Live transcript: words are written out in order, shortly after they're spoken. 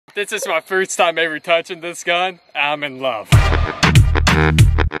This is my first time ever touching this gun. I'm in love.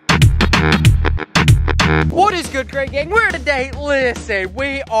 What is good, great gang? We're today, listen,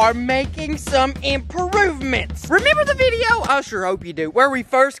 we are making some improvements. Remember the video? I sure hope you do. Where we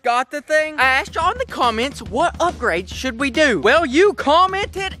first got the thing? I asked y'all in the comments, what upgrades should we do? Well, you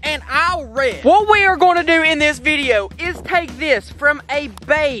commented and I read. What we are going to do in this video is take this from a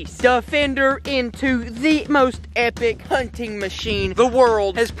base defender into the most epic hunting machine the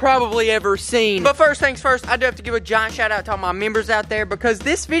world has probably ever seen. But first things first, I do have to give a giant shout out to all my members out there because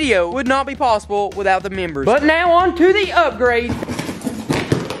this video would not be possible without the members. But now on to the upgrade.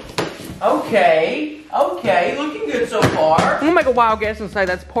 Okay, looking good so far. I'm gonna make a wild guess and say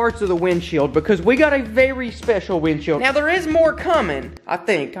that's parts of the windshield because we got a very special windshield. Now there is more coming, I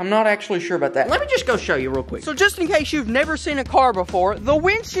think. I'm not actually sure about that. Let me just go show you real quick. So just in case you've never seen a car before, the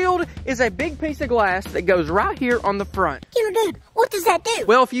windshield is a big piece of glass that goes right here on the front. Dude, what does that do?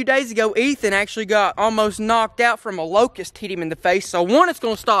 Well, a few days ago, Ethan actually got almost knocked out from a locust hit him in the face. So one, it's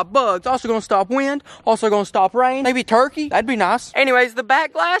gonna stop bugs, also gonna stop wind, also gonna stop rain, maybe turkey, that'd be nice. Anyways, the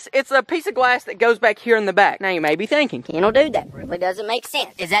back glass, it's a piece of glass that goes back here in the back. Now you may be thinking, Kendall, dude, that really doesn't make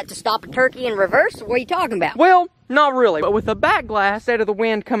sense. Is that to stop a turkey in reverse? What are you talking about? well, not really, but with the back glass, instead of the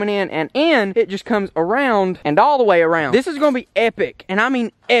wind coming in and in, it just comes around and all the way around. This is gonna be epic, and I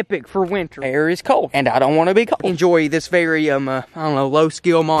mean epic for winter. Air is cold, and I don't wanna be cold. Enjoy this very, I don't know, low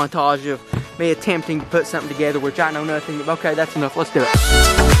skill montage of me attempting to put something together, which I know nothing of. Okay, that's enough, let's do it.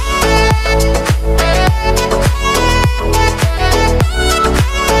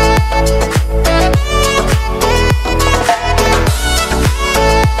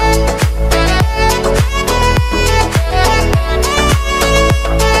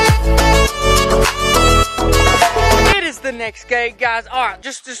 Next gate, guys. All right,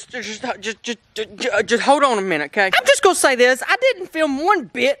 just hold on a minute, okay? I'm just gonna say this. I didn't film one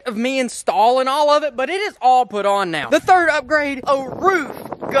bit of me installing all of it, but it is all put on now. The third upgrade, a roof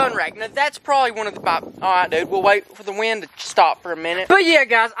gun rack. Now that's probably one of the all right, dude. We'll wait for the wind to stop for a minute. But yeah,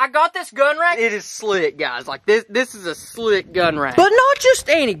 guys, I got this gun rack. It is slick, guys. Like this is a slick gun rack, but not just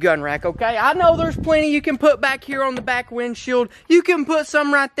any gun rack, okay? I know there's plenty you can put back here on the back windshield. You can put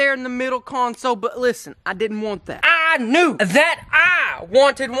some right there in the middle console. But listen, I didn't want that. I knew that I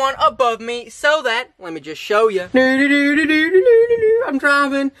wanted one above me, so that, let me just show you. I'm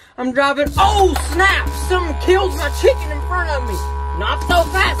driving. Oh snap! Something killed my chicken in front of me. Not so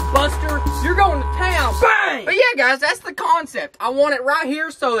fast, Buster. You're going to town. Bang! But yeah, guys, that's the concept. I want it right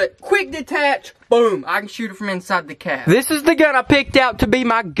here so that quick detach, boom, I can shoot it from inside the cab. This is the gun I picked out to be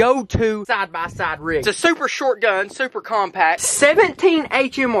my go-to side-by-side rig. It's a super short gun, super compact, 17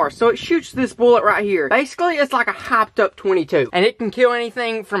 HMR, so it shoots this bullet right here. Basically, it's like a hyped-up 22, and it can kill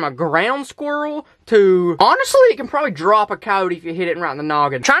anything from a ground squirrel to, honestly, it can probably drop a coyote if you hit it right in the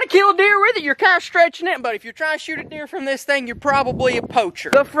noggin. Trying to kill a deer with it, you're kind of stretching it, but if you're trying to shoot a deer from this thing, you're probably a poacher.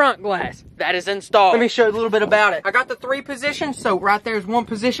 The front glass, that is installed. Let me show you a little bit about it. I got the 3 positions, so right there's one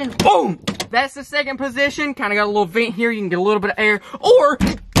position, boom! That's the second position, kind of got a little vent here, you can get a little bit of air, or,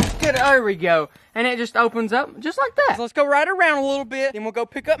 there we go. And it just opens up just like that. So let's go right around a little bit, then we'll go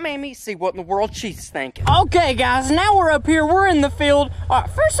pick up Mamie, see what in the world she's thinking. Okay, guys, now we're up here, we're in the field. All right,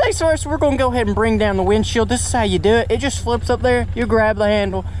 first things first, we're gonna go ahead and bring down the windshield. This is how you do it. It just flips up there, you grab the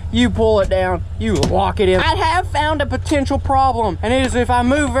handle, you pull it down, you lock it in. I have found a potential problem, and it is if I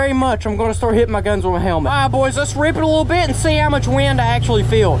move very much, I'm gonna start hitting my guns with my helmet. All right, boys, let's rip it a little bit and see how much wind I actually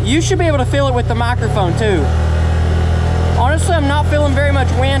feel. You should be able to feel it with the microphone too. Honestly, I'm not feeling very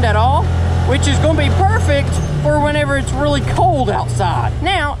much wind at all, which is going to be perfect for whenever it's really cold outside.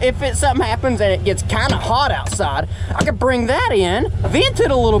 Now, if something happens and it gets kind of hot outside, I could bring that in, vent it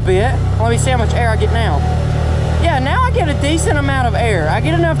a little bit. Let me see how much air I get now. Yeah, now I get a decent amount of air. I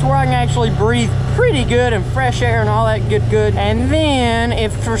get enough to where I can actually breathe pretty good and fresh air and all that good. And then,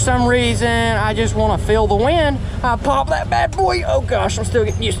 if for some reason I just want to feel the wind, I pop that bad boy. Oh gosh, I'm still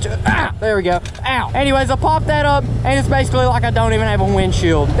getting used to it. Ah, there we go. Ow. Anyways, I pop that up, and it's basically like I don't even have a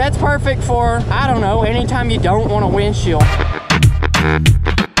windshield. That's perfect for, I don't know, anytime you don't want a windshield.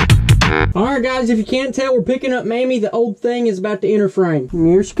 Alright guys, if you can't tell, we're picking up Mamie. The old thing is about to enter frame. And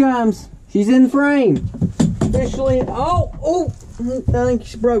here she comes. She's in the frame. Officially, oh, I think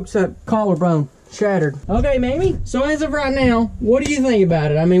she broke some collarbone, shattered. Okay, Mamie, so as of right now, what do you think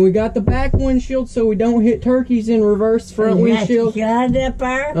about it? I mean, we got the back windshield so we don't hit turkeys in reverse, front windshield. Got it up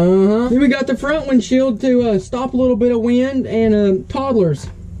there? Then we got the front windshield to stop a little bit of wind and toddlers.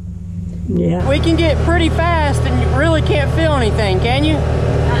 Yeah. We can get pretty fast and you really can't feel anything, can you?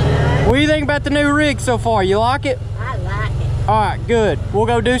 What do you think about the new rig so far? You like it? I like it. Alright, good. We'll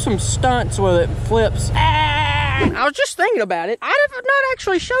go do some stunts with it. Flips. Ah! I was just thinking about it. I have not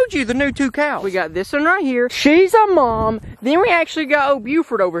actually showed you the new 2 cows. We got this one right here. She's a mom. Then we actually got old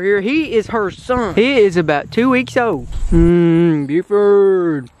Buford over here. He is her son. He is about 2 weeks old.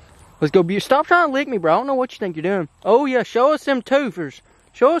 Buford. Let's go, Buford. Stop trying to lick me, bro. I don't know what you think you're doing. Oh, yeah. Show us them toofers.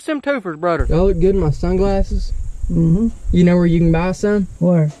 Show us them toofers, brother. Do I look good in my sunglasses? Mm-hmm. You know where you can buy some?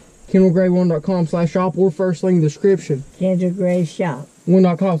 Where? KendallGray1.com/shop or first link in the description. Kendall Gray Shop.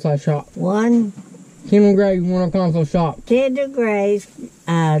 1.com/shop. KendallGray1.com/shop.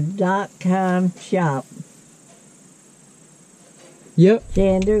 KendallGrays.com shop. Yep.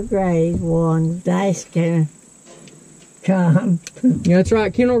 KendallGrays1-com. Yeah, that's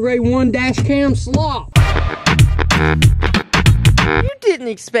right. KendallGray1-cam slop. You didn't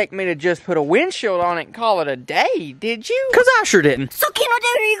expect me to just put a windshield on it and call it a day, did you? Because I sure didn't. So, Kendall,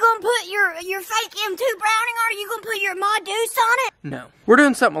 dude, are you going to put your fake M2 Browning on it? Are you going to put your Mod Deuce on it? No. We're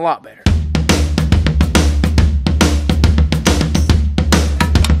doing something a lot better.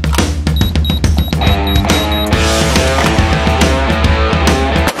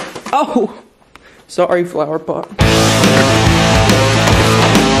 Oh! Sorry, flower pot.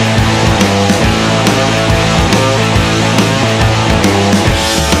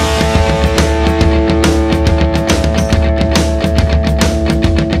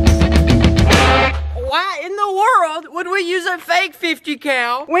 Would we use a fake 50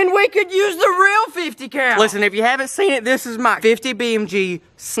 cal when we could use the real 50 cal? Listen, if you haven't seen it, this is my 50 BMG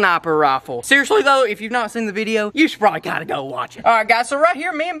sniper rifle. Seriously though, if you've not seen the video, you should probably gotta go watch it. Alright guys, so right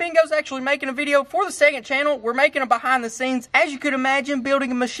here, me and Bingo's actually making a video for the second channel. We're making a behind the scenes. As you could imagine,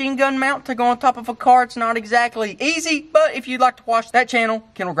 building a machine gun mount to go on top of a car, it's not exactly easy, but if you'd like to watch that channel,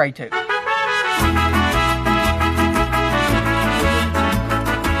 Kendall Gray 2.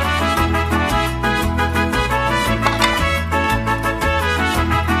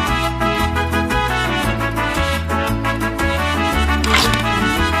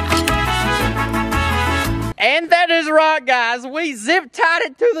 And that is right, guys. We zip-tied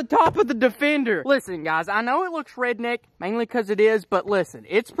it to the top of the Defender. Listen, guys, I know it looks redneck, mainly because it is, but listen,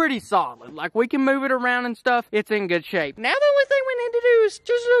 it's pretty solid. Like, we can move it around and stuff. It's in good shape. Now, the only thing we need to do is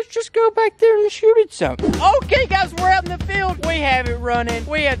just go back there and shoot it some. Okay, guys, we're out in the field. We have it running.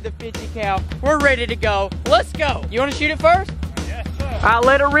 We have the 50 cal. We're ready to go. Let's go. You want to shoot it first? Yes, sir. I'll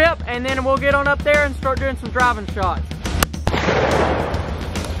let it rip, and then we'll get on up there and start doing some driving shots.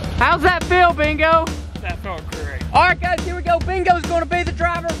 How's that feel, Bingo? That felt great. All right, guys, here we go. Bingo's going to be the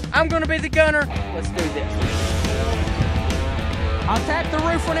driver. I'm going to be the gunner. Let's do this. I'll tap the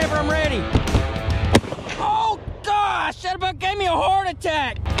roof whenever I'm ready. Oh, gosh, that about gave me a heart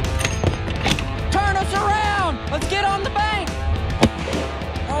attack. Turn us around. Let's get on the bank.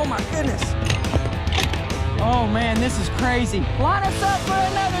 Oh, my goodness. Oh, man, this is crazy. Line us up for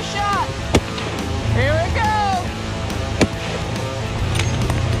another shot. Here we go.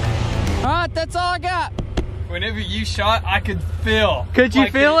 All right, that's all I got. Whenever you shot, I could feel. Could you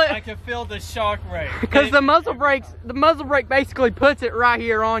feel it? I could feel the shock rate. Because the muzzle brake basically puts it right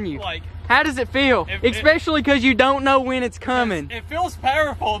here on you. Like, how does it feel? Especially because you don't know when it's coming. It feels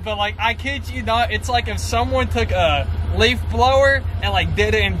powerful, but like, I kid you not, it's like if someone took a leaf blower and like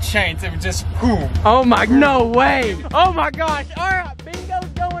did it in chains, it would just boom. Oh my, no way. Oh my gosh. All right, Bingo's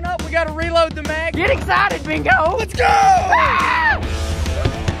going up. We got to reload the mag. Get excited, Bingo. Let's go. Ah!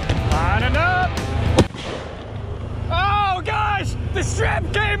 Lining up. Oh gosh, the strap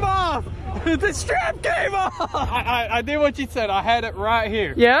came off. The strap came off. I did what you said. I had it right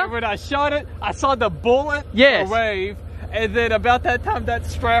here. Yeah. And when I shot it, I saw the bullet wave, and then about that time, that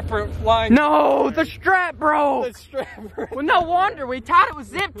strap went flying. No, the strap broke. The strap broke. Well, no wonder. We tied it with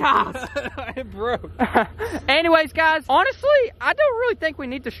zip ties. It broke. Anyways, guys, honestly, I don't really think we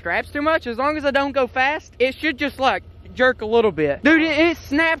need the straps too much. As long as I don't go fast, it should just like jerk a little bit. Dude, it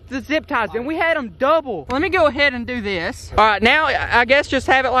snapped the zip ties and we had them double. Let me go ahead and do this. All right, now I guess just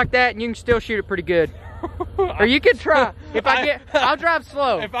have it like that and you can still shoot it pretty good. Or you could try. If I'll drive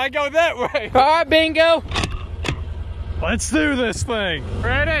slow. If I go that way. All right, Bingo. Let's do this thing.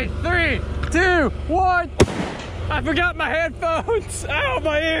 Ready? 3, 2, 1. I forgot my headphones. Ow,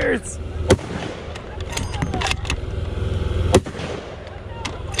 my ears.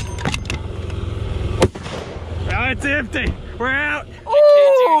 It's empty. We're out. I kid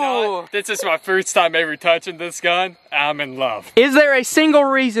you not. This is my first time ever touching this gun. I'm in love. Is there a single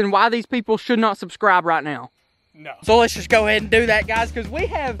reason why these people should not subscribe right now? No. So let's just go ahead and do that, guys, because we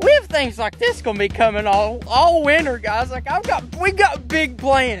have things like this gonna be coming all winter, guys. Like we got big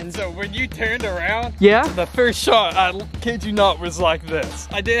plans. So when you turned around, Yeah. the first shot, I kid you not, was like this.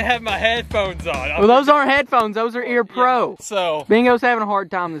 I didn't have my headphones on. Well, those aren't headphones, those are Ear Pro. So Bingo's having a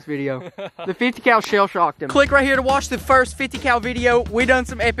hard time this video. The 50 cal shell shocked him. Click right here to watch the first 50 cal video. We done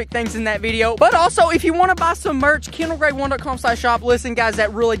some epic things in that video. But also, if you want to buy some merch, KendallGrade1.com/shop. Listen, guys,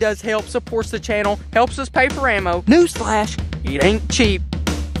 that really does help. Supports the channel, helps us pay for ammo. Newsflash, it ain't cheap.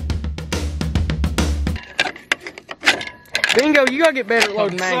 Bingo, you gotta get better at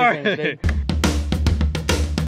loading magazines, dude.